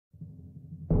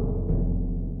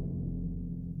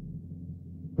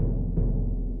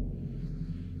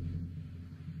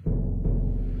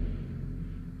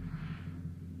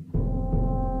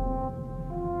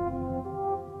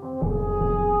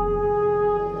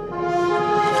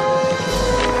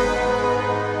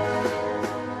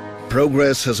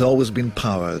Progress has always been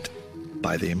powered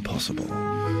by the impossible.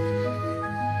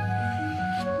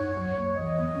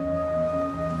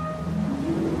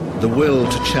 The will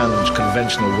to challenge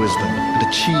conventional wisdom and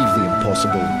achieve the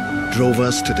impossible drove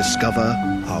us to discover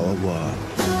our world.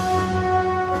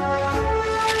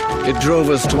 It drove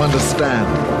us to understand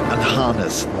and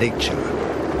harness nature.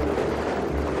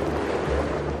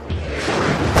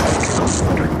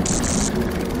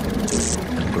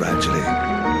 And gradually,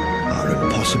 our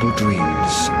impossible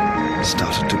dreams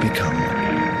started to become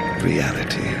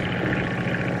reality.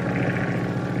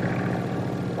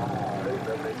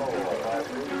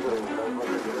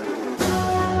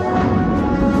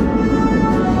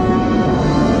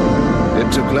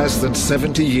 It took less than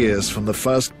 70 years from the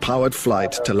first powered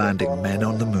flight to landing men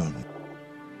on the moon.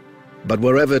 But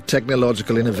wherever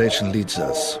technological innovation leads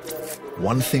us,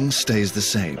 one thing stays the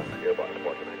same.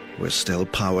 We're still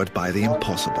powered by the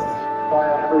impossible.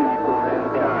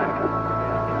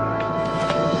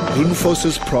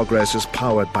 Grundfos's progress is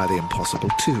powered by the impossible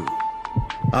too.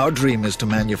 Our dream is to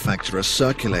manufacture a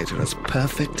circulator as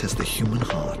perfect as the human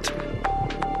heart.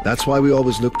 That's why we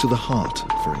always look to the heart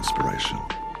for inspiration.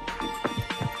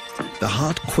 The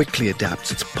heart quickly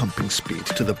adapts its pumping speed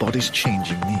to the body's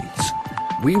changing needs.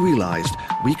 We realized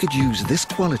we could use this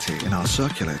quality in our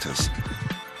circulators.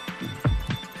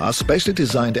 Our specially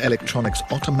designed electronics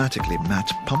automatically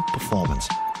match pump performance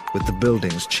with the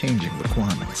building's changing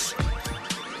requirements.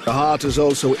 The heart is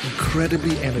also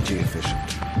incredibly energy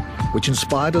efficient, which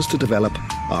inspired us to develop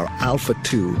our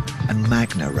Alpha2 and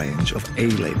Magna range of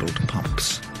A-labeled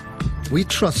pumps. We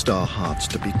trust our hearts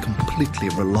to be completely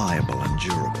reliable and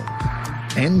durable.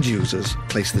 End users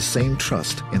place the same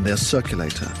trust in their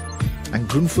circulator, and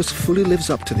Grundfos fully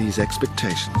lives up to these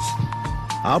expectations.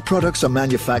 Our products are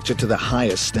manufactured to the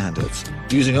highest standards,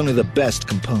 using only the best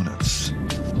components.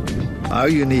 Our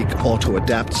unique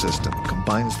auto-adapt system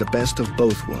combines the best of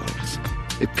both worlds.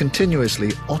 It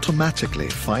continuously, automatically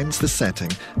finds the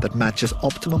setting that matches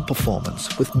optimum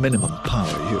performance with minimum power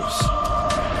use.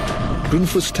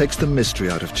 Grundfos takes the mystery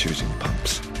out of choosing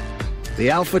pumps. The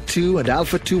Alpha2 and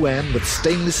Alpha2N with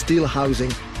stainless steel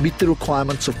housing meet the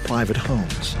requirements of private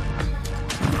homes.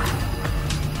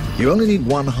 You only need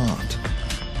one heart,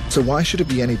 so why should it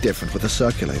be any different with a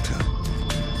circulator?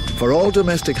 For all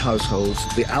domestic households,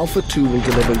 the Alpha2 will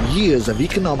deliver years of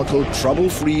economical,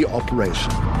 trouble-free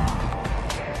operation.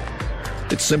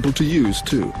 It's simple to use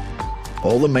too.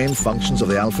 All the main functions of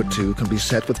the Alpha2 can be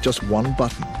set with just one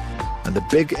button, and the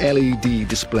big LED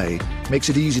display makes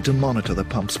it easy to monitor the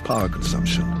pump's power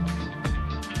consumption.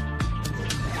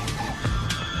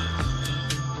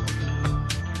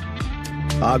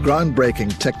 Our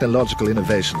groundbreaking technological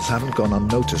innovations haven't gone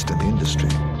unnoticed in the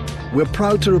industry. We're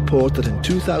proud to report that in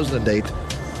 2008,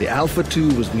 the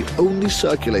Alpha2 was the only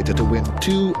circulator to win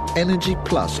 2 Energy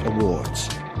Plus awards.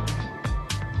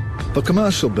 For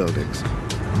commercial buildings,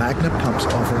 Magna pumps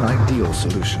offer an ideal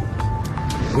solution.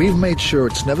 We've made sure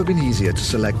it's never been easier to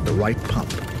select the right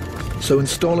pump, so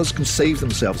installers can save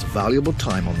themselves valuable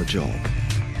time on the job.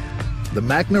 The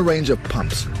Magna range of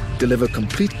pumps deliver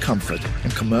complete comfort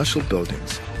in commercial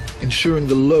buildings, ensuring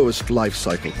the lowest life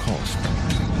cycle cost.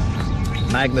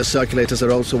 Magna circulators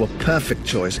are also a perfect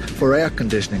choice for air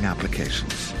conditioning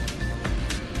applications.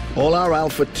 All our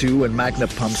Alpha2 and Magna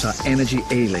pumps are Energy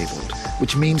A labeled,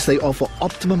 which means they offer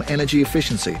optimum energy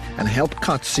efficiency and help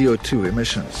cut CO2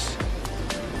 emissions.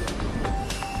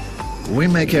 We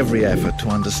make every effort to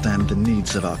understand the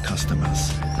needs of our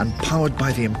customers, and powered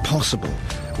by the impossible,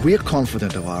 we are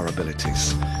confident of our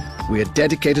abilities. We are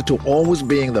dedicated to always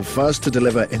being the first to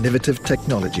deliver innovative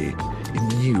technology in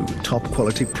new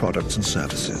top-quality products and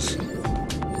services.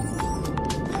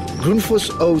 Grundfos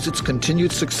owes its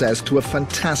continued success to a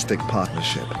fantastic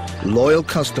partnership, loyal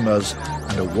customers,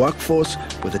 and a workforce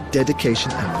with a dedication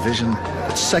and vision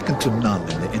that's second to none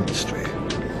in the industry.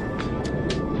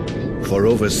 For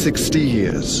over 60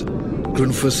 years,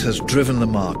 Grundfos has driven the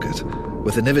market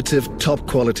with innovative,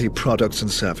 top-quality products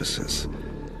and services.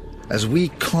 As we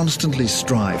constantly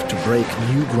strive to break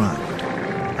new ground,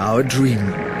 our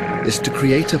dream is to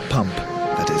create a pump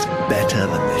that is better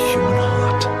than the human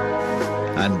heart.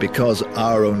 And because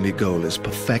our only goal is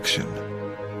perfection,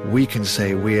 we can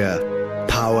say we're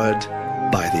powered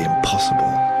by the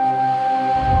impossible.